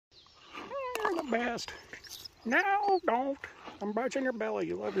my best. No, don't. I'm brushing your belly.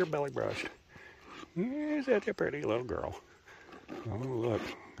 You love your belly brushed. Is that a pretty little girl? Oh, look.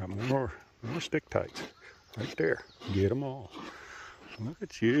 Got more stick tights. Right there. Get them all. Look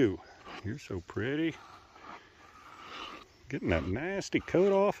at you. You're so pretty. Getting that nasty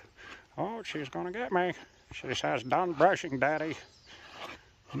coat off. Oh, she's gonna get me. She says, done brushing, Daddy.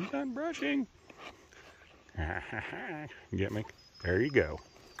 You done brushing? Get me? There you go.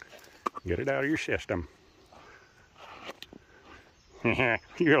 Get it out of your system.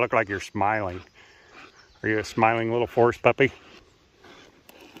 You look like you're smiling. Are you a smiling little forest puppy?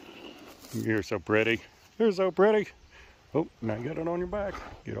 You're so pretty. You're so pretty. Oh, now you got it on your back.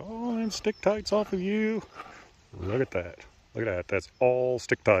 Get all them stick tights off of you. Look at that. Look at that. That's all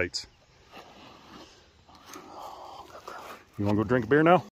stick tights. You want to go drink a beer now?